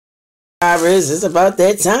It's about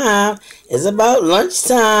that time. It's about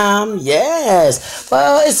lunchtime. Yes.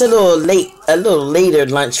 Well, it's a little later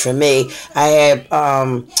lunch for me. I have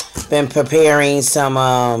been preparing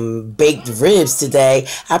some baked ribs today.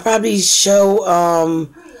 I probably show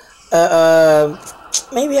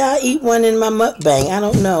maybe I'll eat one in my mukbang. I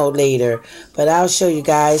don't know later, but I'll show you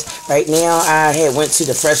guys. Right now, I had went to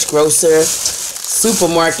the fresh grocer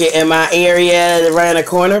supermarket in my area around the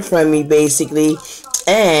corner from me, basically.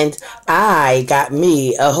 And I got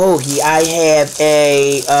me a hoagie. I have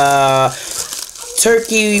a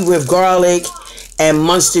turkey with garlic and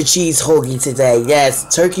Munster cheese hoagie today.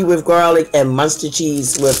 Yes, turkey with garlic and Munster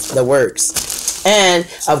cheese with the works. And,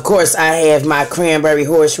 of course, I have my cranberry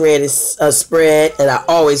horseradish spread that I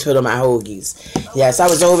always put on my hoagies. Yes, I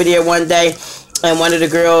was over there one day, and one of the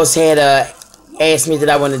girls had asked me that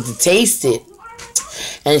I wanted to taste it.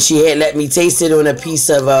 And she had let me taste it on a piece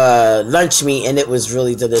of lunch meat, and it was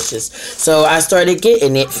really delicious. So I started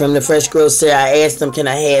getting it from the fresh grocer. I asked them, can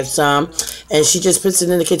I have some? And she just puts it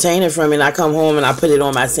in the container for me, and I come home and I put it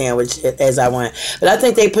on my sandwich as I want. But I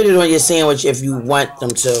think they put it on your sandwich if you want them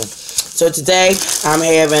to. So today I'm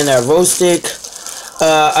having a roasted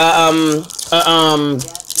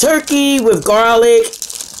turkey with garlic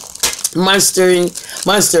Munster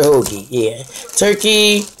hoagie. Yeah,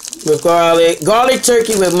 turkey with garlic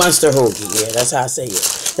turkey with Munster hoagie. Yeah, that's how I say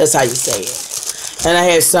it. That's how you say it. And I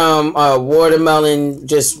have some watermelon,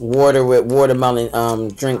 just water with watermelon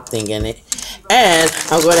drink thing in it. And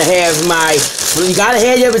I'm gonna have you gotta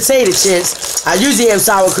have your potato chips. I usually have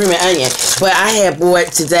sour cream and onion, but I have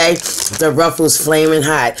bought today the Ruffles Flaming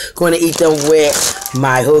Hot. Going to eat them with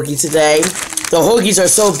my hoagie today. The hoagies are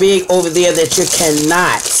so big over there that you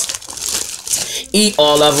cannot eat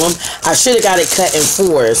all of them. I should have got it cut in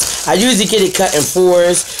fours. I usually get it cut in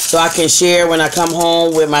fours so I can share when I come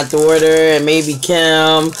home with my daughter and maybe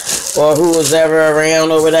Kim or who's ever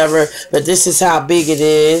around or whatever. But this is how big it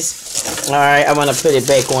is. Alright, I want to put it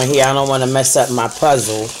back on here. I don't want to mess up my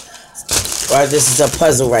puzzle. Alright, this is a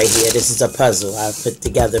puzzle right here. This is a puzzle I put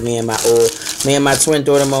together. Me and my twin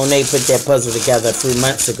daughter Monet put that puzzle together a few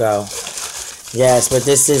months ago. Yes, but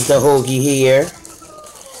this is the hoagie here.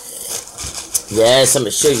 Yes, I'm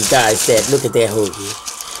going to show you guys that. Look at that hoagie.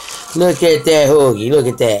 Look at that hoagie. Look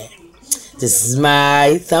at that. This is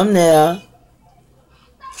my thumbnail.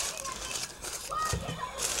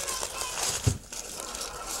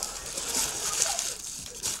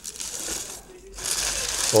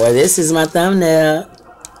 Boy, this is my thumbnail.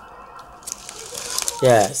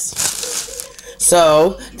 Yes.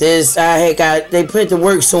 So, they put the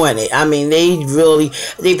works on it. I mean, they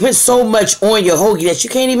put so much on your hoagie that you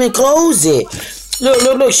can't even close it.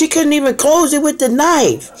 Look, she couldn't even close it with the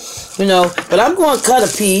knife. You know, but I'm going to cut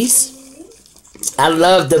a piece. I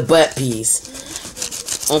love the butt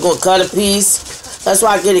piece. I'm going to cut a piece. That's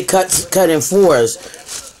why I get it cut in fours.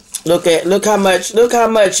 Look how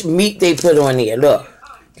much meat they put on there. Look.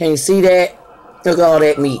 Can you see that? Look at all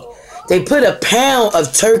that meat. They put a pound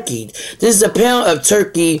of turkey. This is a pound of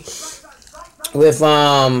turkey with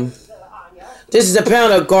this is a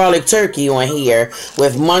pound of garlic turkey on here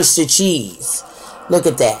with Munster cheese. Look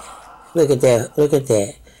at that. Look at that. Look at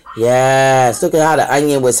that. Yes. Look at how the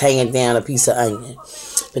onion was hanging down, a piece of onion.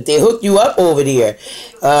 But they hook you up over there.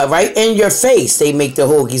 Right in your face they make the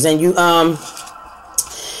hoagies. And you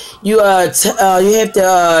have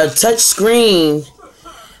to touch screen.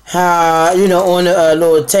 You know, on the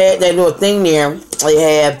little tag, that little thing there, they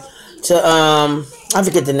have to, I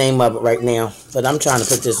forget the name of it right now, but I'm trying to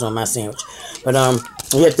put this on my sandwich. But,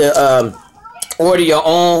 you have to, order your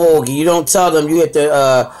own hoagie. You don't tell them. You have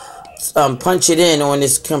to, punch it in on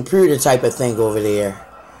this computer type of thing over there.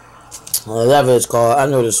 Whatever it's called. I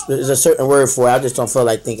know there's a certain word for it. I just don't feel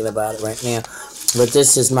like thinking about it right now. But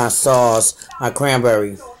this is my sauce, my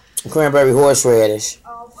cranberry horseradish.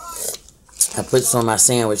 I put some on my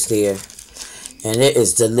sandwich there, and it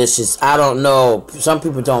is delicious. I don't know. Some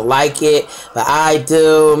people don't like it, but I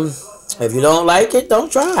do. If you don't like it,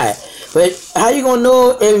 don't try it. But how you gonna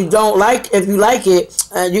know if you like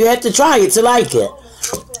it? You have to try it to like it.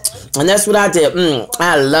 And that's what I did.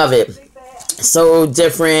 I love it. So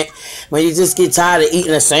different. When you just get tired of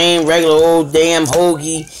eating the same regular old damn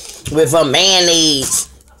hoagie with a mayonnaise.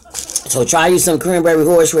 So try you some cranberry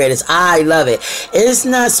horseradish. I love it. It's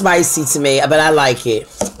not spicy to me, but I like it.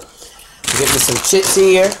 Get me some chips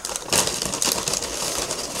here.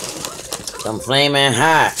 Some Flaming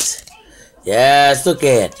Hot. Yes, look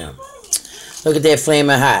at them. Look at that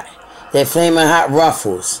Flaming Hot. That Flaming Hot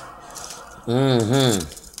Ruffles.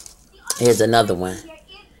 Here's another one.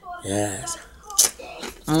 Yes.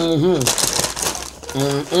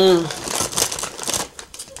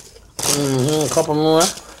 A couple more.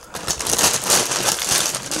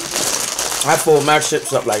 I fold my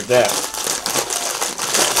chips up like that.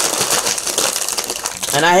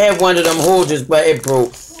 And I had one of them holders, but it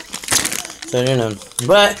broke. So, you know.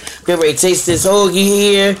 But, get ready to taste this hoagie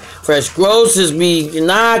here. Fresh Grocers be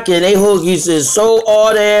knocking. They hoagies is so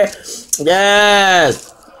all there. Yes.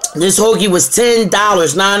 This hoagie was $10,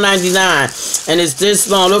 $9.99. And it's this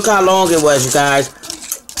long. Look how long it was, you guys.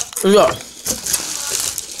 Look.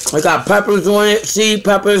 I got peppers on it. Seed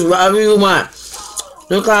peppers, whatever you want.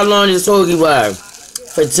 Look how long this hoagie was.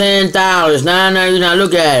 For $10, $9.99.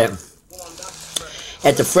 Look at it.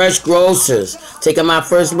 At the Fresh Grocers. Taking my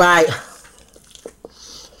first bite.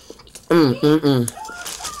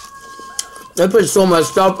 They put so much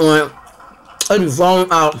stuff on it. It be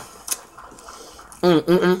falling out. And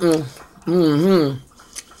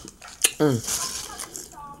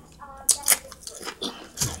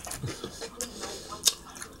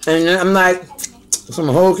then I'm like, some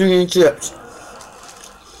hoagie and chips.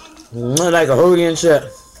 I like a hoagie and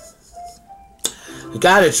chip. You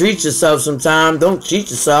gotta treat yourself sometime. Don't cheat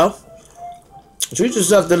yourself. Treat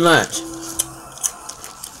yourself to lunch.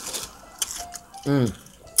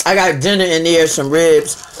 I got dinner in there, some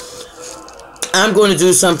ribs. I'm going to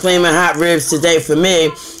do some flaming hot ribs today for me.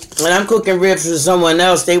 And I'm cooking ribs for someone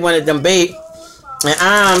else. They wanted them baked. And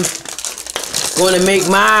I'm going to make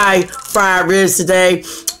my fried ribs today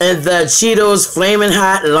in the Cheetos Flaming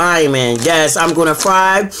Hot Lineman. Yes, I'm going to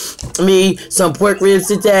fry me some pork ribs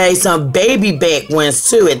today. Some baby baked ones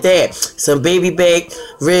too at that. Some baby baked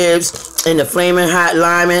ribs in the Flaming Hot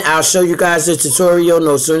Lineman. I'll show you guys the tutorial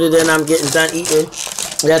no sooner than I'm getting done eating.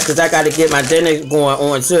 That's because I got to get my dinner going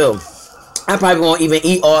on too. I probably won't even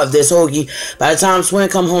eat all of this hoagie. By the time Twin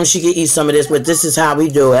come home, she can eat some of this, but this is how we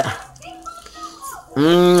do it.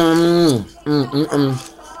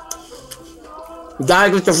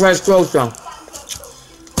 Gotta get the Fresh Grocer.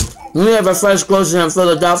 We have a Fresh Grocer in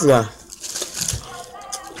Philadelphia.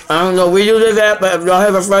 I don't know where you live at, but if y'all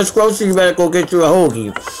have a Fresh Grocer, you better go get you a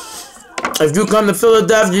hoagie. If you come to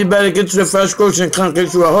Philadelphia, you better get to the Fresh Grocer and come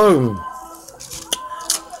get you a hoagie.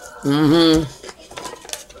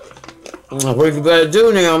 What you better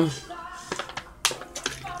do now?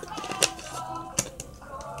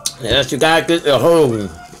 Yes, you gotta get the hoagie.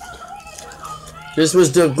 This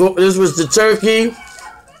was the turkey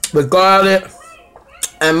with garlic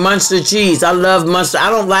and Munster cheese. I love Munster. I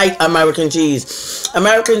don't like American cheese.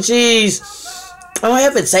 American cheese, I don't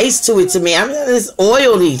have a taste to it to me. I mean, it's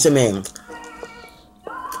oily to me.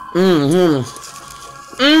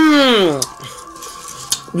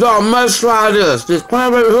 Y'all must try this. This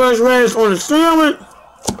cranberry horseradish on the sandwich.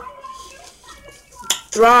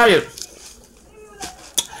 Try it.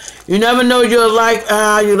 You never know you'll like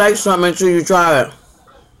you like something until you try it.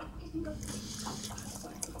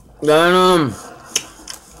 Then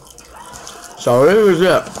so here is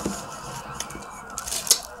it.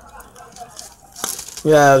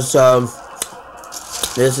 Yeah, so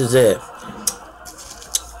this is it.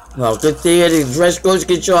 Well, good thing the Fresh Grocer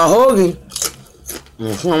get you a hoagie.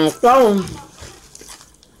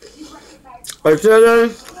 Until then,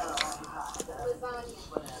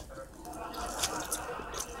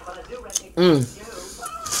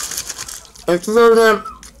 until then,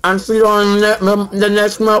 I'll see you on the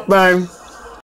next mukbang.